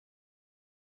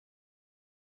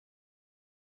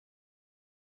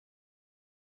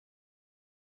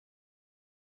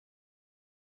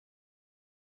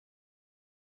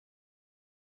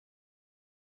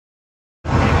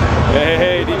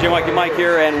Mikey Mike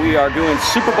here, and we are doing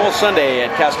Super Bowl Sunday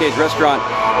at Cascades Restaurant.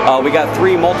 We got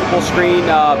 3 multiple screen,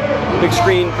 big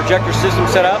screen projector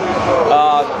systems set up,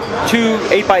 2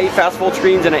 8x8 Fastfold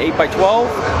screens and an 8x12.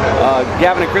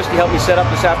 Gavin and Christy helped me set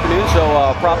up this afternoon,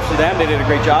 so props to them. They did a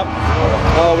great job.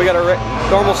 We got a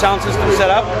normal sound system set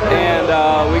up, and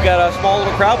we got a small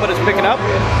little crowd, but it's picking up.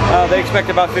 They expect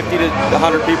about 50 to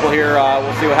 100 people here.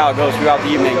 We'll see how it goes throughout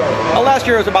the evening. Last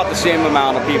year it was about the same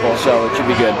amount of people, so it should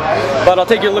be good. But I'll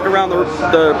take you a look around the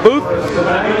booth.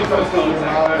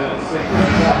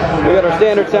 We got our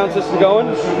standard sound system going,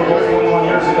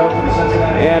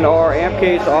 and our amp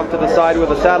case off to the side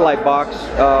with a satellite box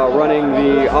running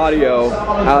the audio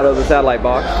out of the satellite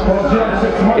box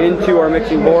into our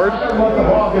mixing board.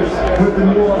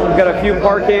 We've got a few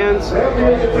par cans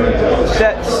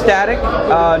set static,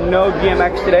 no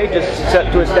DMX today, just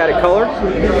set to a static color.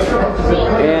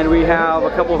 And we have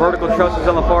a couple of vertical trusses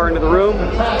on the far end of the room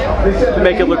to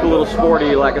make it look a little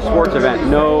sporty, like a sports event.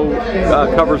 No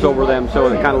covers over them, so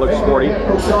it kind of looks sporty.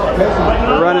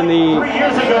 We're running the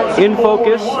In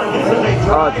Focus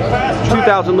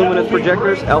 2000 luminous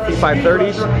projectors,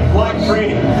 LP530s,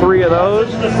 3 of those.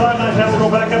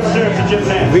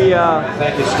 Via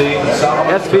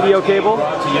S-video cable.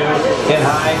 In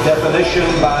high definition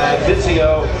by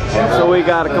Vizio. So we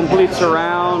got a complete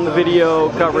surround video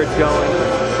coverage going.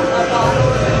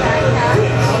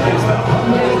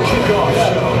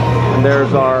 And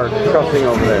there's our trussing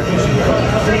over there.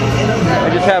 I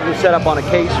just have them set up on a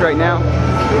case right now.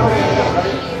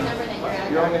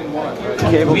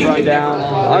 Cables run down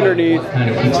underneath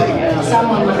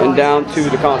and down to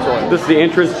the console. This is the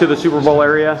entrance to the Super Bowl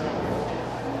area.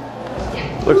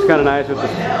 Looks kind of nice with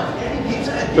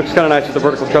the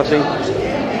vertical trussing.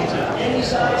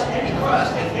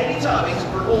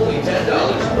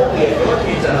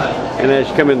 And as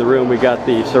you come in the room, we got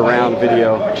the surround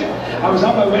video. I was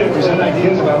on my way to present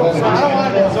ideas about all this. I don't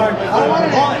want it. Sorry. I don't want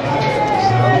it.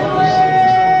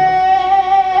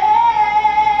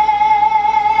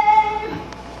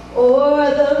 Or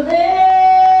the legend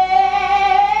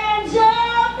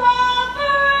of the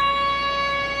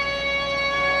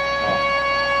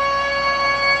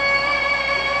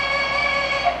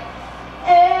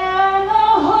and the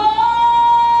home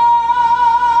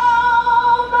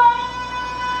of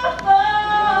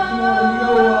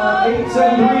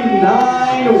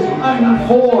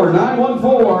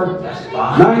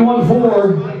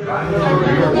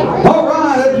 873-914. All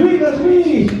right, that's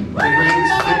me.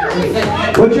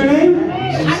 What's your name?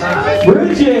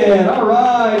 Bridget. All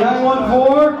right,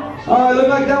 914. All right, look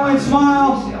like that way and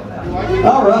smile.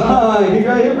 All right, you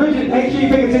got here, Bridget. Make sure you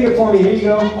pick a ticket for me. Here you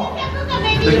go.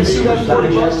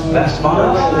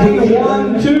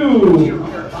 1, 2.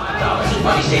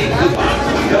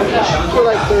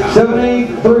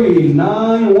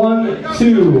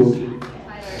 783-912.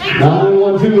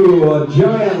 912, a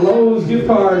giant Lowe's gift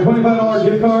card, $25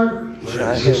 gift card.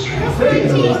 Alright,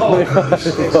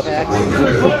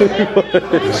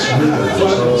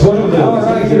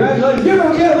 congratulations.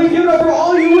 Give it up for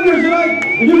all you winners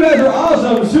tonight. You guys are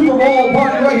awesome. Super Bowl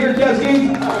party right here at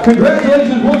Cascades.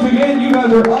 Congratulations once again. You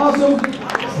guys are awesome.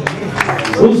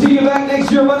 We'll see you back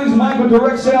next year. My name is Mike with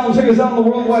Direct Sound. Check us out on the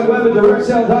World Wide Web at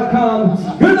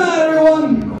directsound.com. Good night.